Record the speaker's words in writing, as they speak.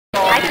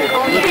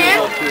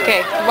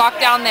Okay, walk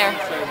down there.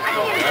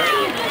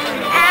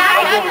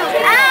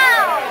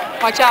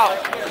 Watch out.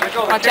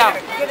 Watch out.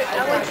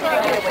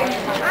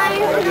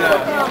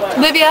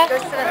 Olivia,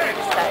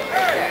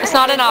 it's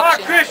not an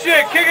option.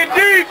 Christian, kick it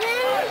deep!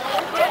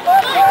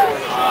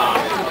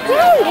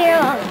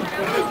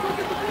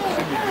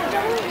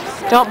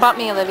 Don't bump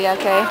me, Olivia,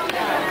 okay?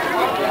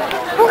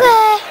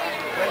 Okay.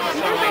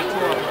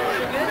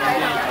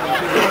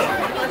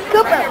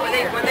 Cooper.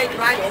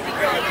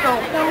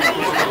 Don't.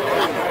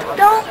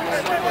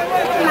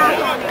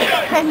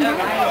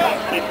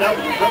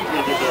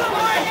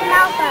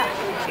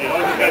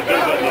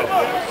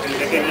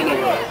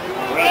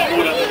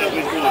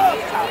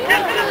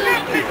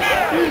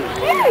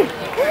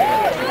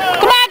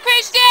 Come on,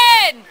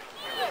 Christian!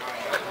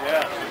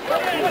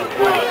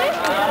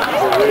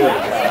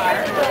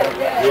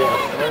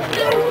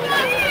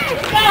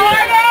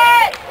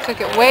 Took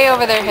it way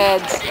over their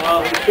heads.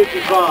 Well, he took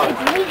his ball.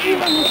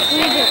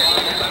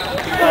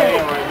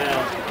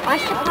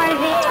 Watch the part of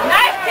it.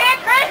 Nice kick,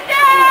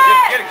 Christian!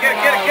 Get it! Get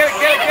it!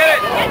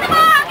 Get the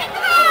ball! Get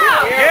the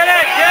ball! Get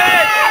it!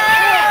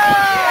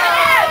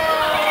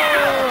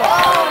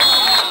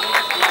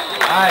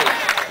 Nice.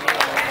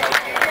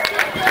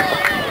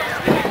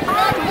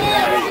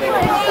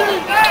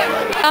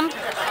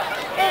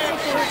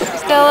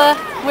 Stella,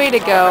 way to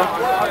go.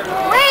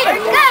 Way to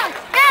go,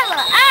 Stella!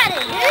 Out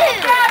of here!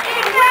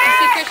 You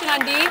see Christian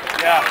on D?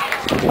 Yeah.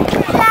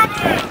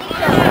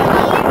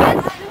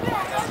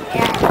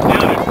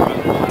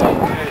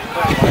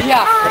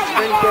 Yeah. It's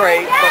been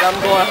great, but I'm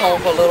going home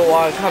for a little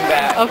while and come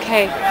back.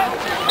 Okay.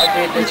 I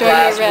did this Enjoy your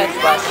last rest.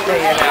 week by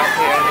staying out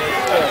here,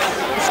 and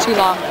It's too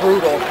long. it's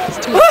brutal. It's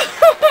too long.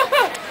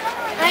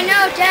 I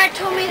know, Dad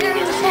told me there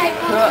was a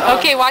cycle.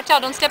 Okay, watch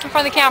out. Don't step in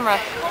front of the camera.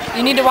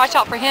 You need to watch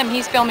out for him.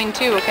 He's filming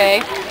too,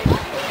 okay?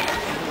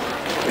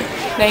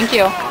 Thank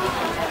you.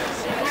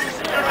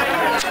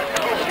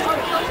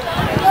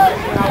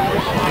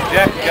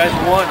 Jack, you guys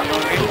won, you know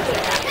what I mean?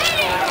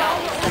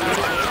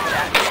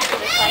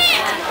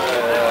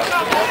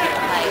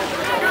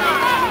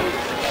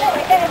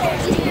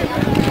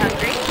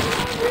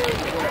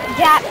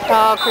 Jack.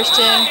 Oh,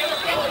 Christian.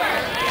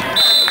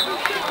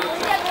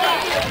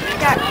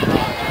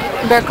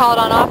 You better call it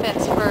on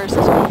offense first.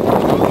 Put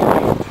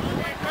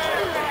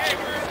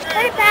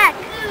it back.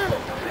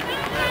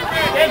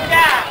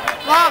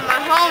 Mom, my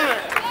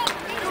helmet.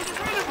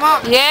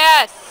 Mom.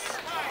 Yes!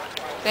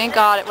 Thank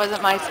God it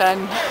wasn't my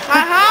son.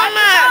 My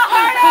helmet.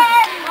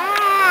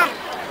 Mom,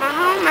 my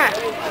helmet.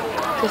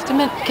 Just a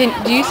minute.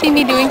 Do you see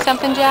me doing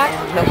something, Jack?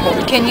 No.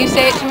 Can you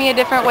say it to me a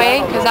different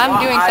way? Because I'm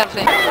doing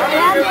something.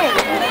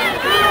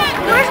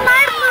 Where's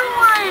my blue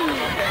one?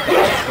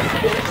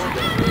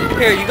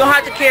 Here, you're going to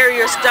have to carry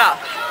your stuff.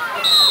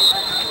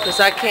 Because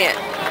I can't.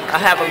 I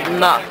have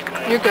enough.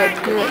 You're good.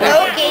 You're good.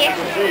 Okay.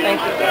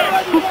 Thank you.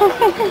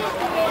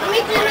 Let me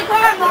do the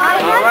car,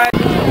 Mom. All right.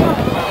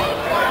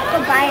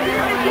 Goodbye,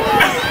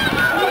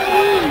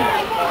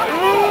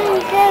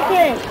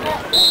 good.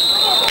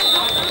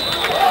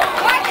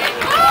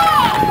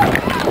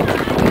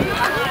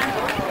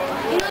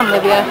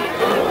 Olivia.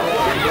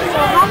 So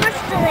how much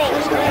do they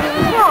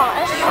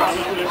cost?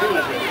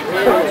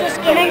 We're just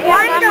getting $1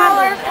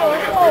 for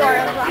 4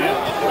 of them.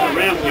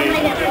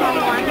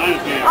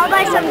 I'll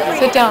buy some for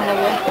Sit down,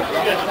 Olivia.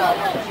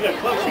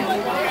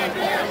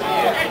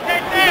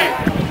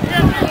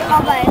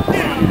 I'll buy it.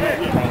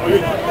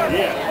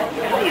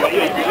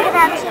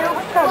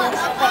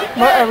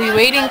 What are we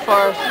waiting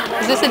for?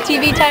 Is this a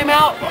TV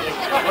timeout?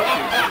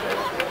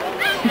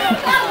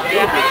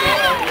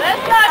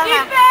 Let's go,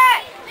 defense!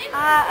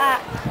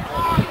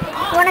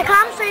 You want to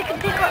come so you can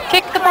pick up?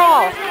 Kick the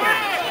ball.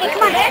 Hey,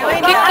 come on.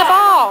 Kick the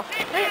ball.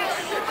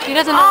 He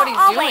doesn't know what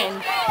he's doing.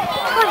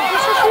 Come on,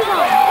 this is shoes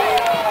on.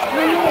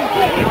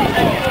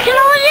 Can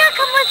Olivia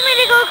come with me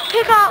to go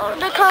pick out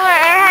the color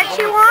airhead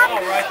she wants?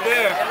 Oh, right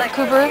there.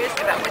 Cooper.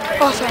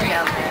 Oh, sorry.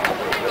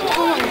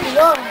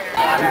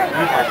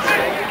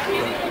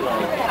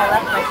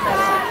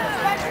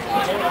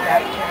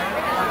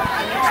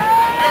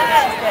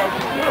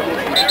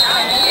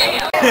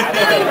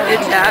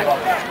 Good Jack.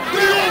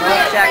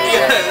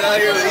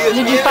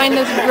 Did you find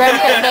those the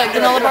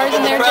granola bars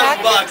in there, Jack?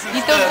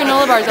 Eat those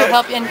granola bars. They'll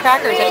help you. And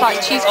crackers. I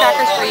bought cheese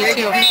crackers for you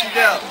too.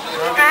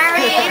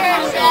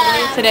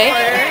 Today?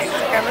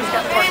 Grandma's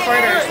got 4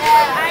 quarters.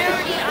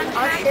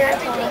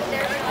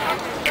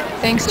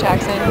 Thanks,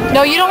 Jackson.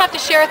 No, you don't have to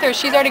share with her.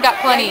 She's already got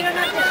plenty. You don't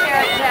have to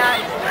share it, Jack.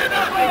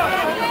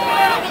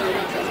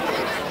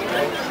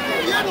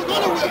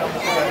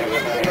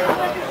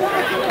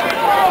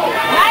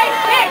 Nice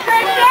kick,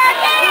 Christian!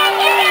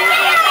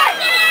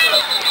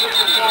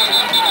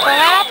 What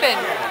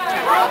happened?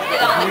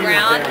 On the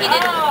ground, he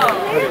didn't.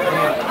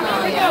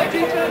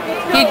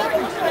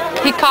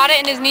 He caught it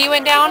and his knee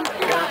went down? Mom,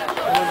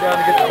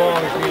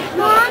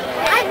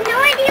 I have no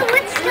idea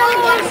what Stella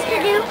wants to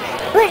do,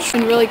 but It's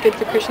been really good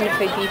for Christian to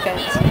play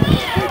defense.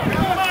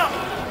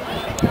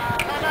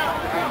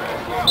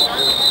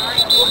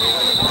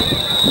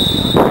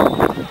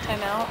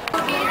 Timeout.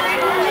 Come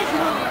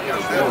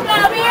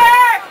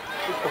here!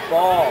 Get the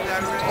ball.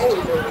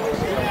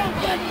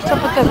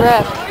 the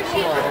ref.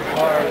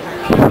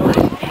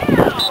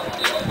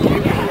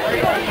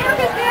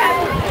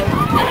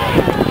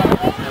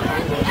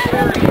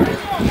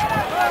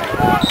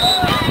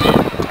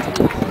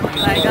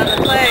 Flag on the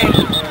play.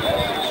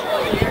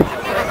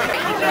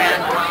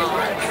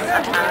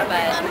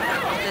 But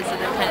this is the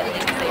kind of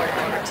things they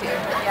remember too.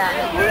 Yeah,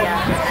 it's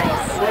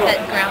nice. That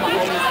grandma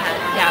always had.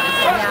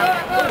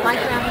 Yeah, my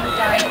grandma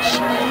died. She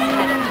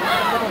had a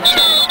little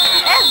children.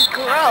 That's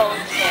gross.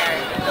 There,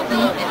 the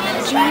little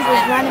administration. She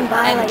was running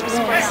by and like just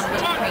this. around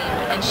with cream,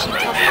 and she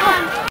tells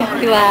them.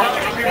 He laughed.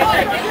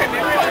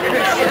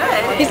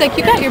 He's like,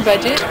 you got your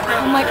budget.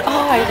 I'm like,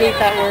 oh, I hate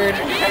that word.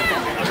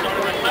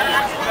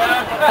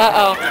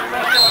 Uh-oh.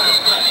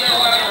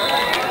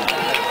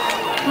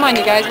 Come on,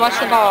 you guys, watch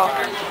the ball.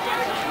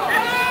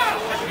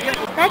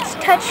 That's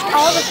touched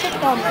all the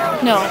football now.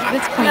 No,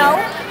 it's clean. No.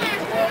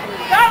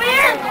 Come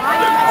here.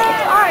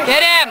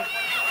 Get him!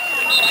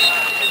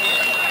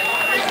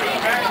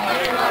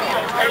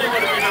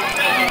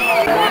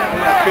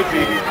 Could be.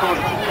 He's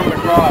coming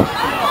across.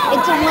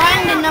 It's a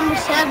run to number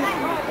 7.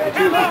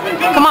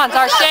 Come on,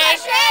 Zarshay.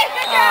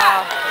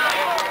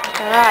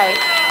 All right.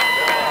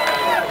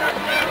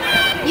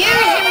 Use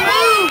your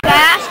move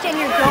fast and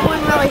you're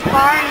going really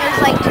far and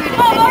there's like 2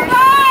 defenders.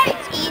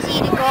 It's easy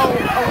to go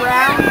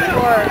around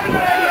or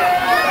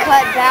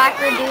cut back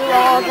or do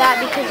all of that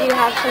because you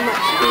have so much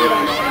speed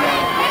on it.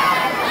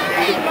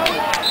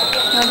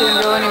 Not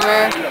gonna go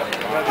anywhere.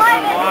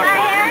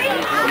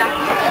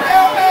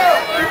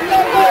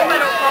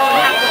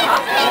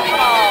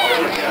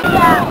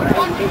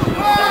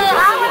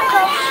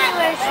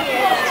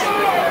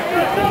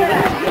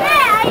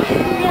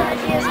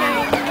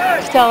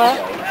 Stella,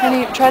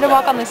 honey, try to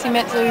walk on the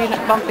cement so you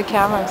don't bump the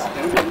cameras.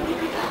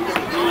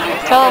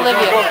 Tell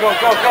Olivia. Go, go,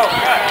 go, go. Go,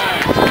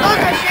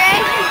 Zarshay.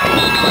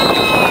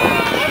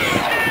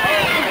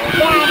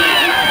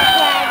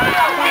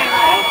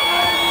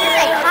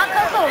 Say,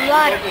 Coco,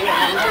 run.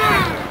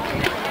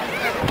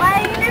 Why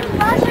are you just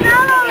busting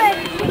out on it?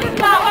 You just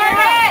got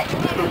Hornet.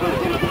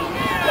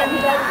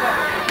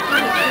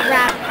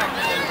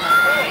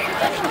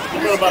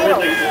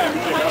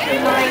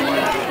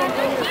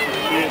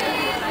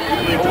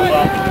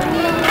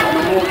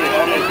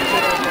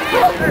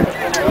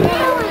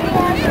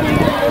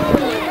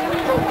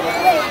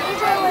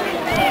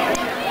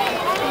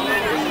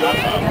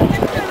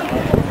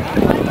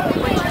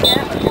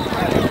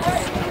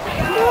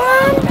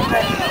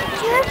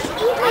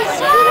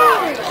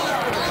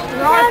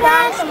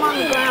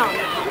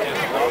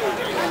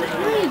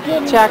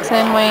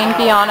 Jackson, Wayne,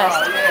 be honest. I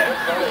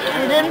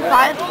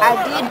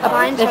did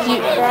find If you,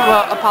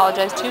 well,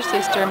 apologize to your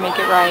sister and make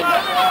it right.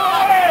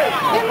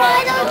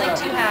 Only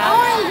 2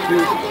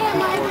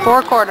 halves.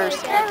 4 quarters.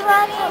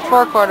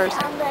 4 quarters.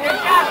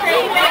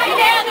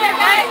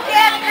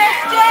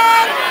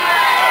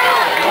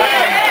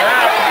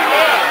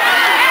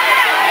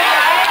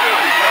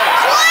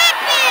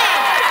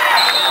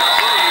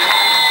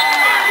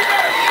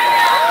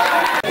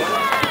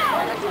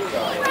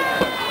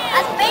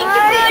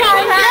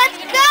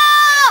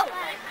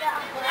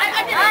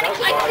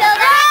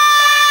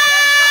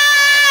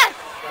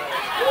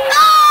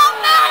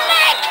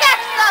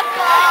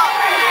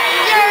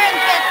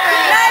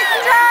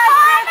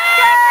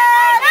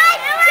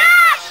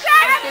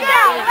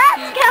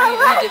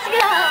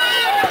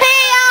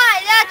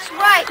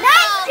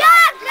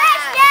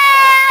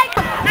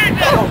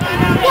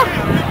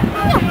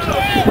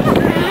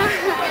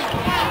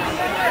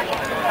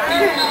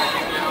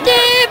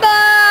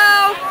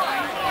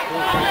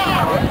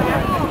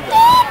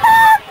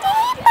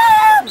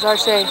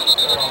 Zarshay.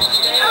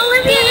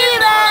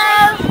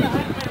 Olivia!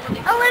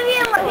 Come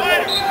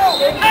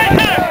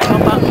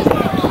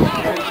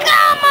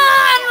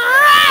on,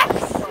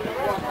 refs!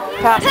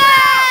 Pass. Go,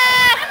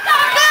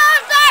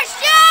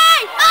 Zarshay!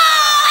 Oh,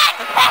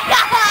 let's pick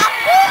up!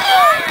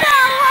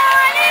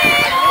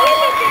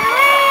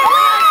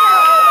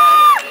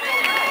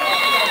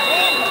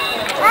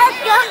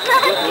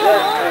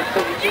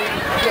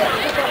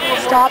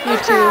 Stop, you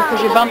two,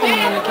 because you're bumping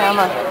me in the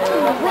camera.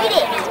 Wait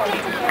it.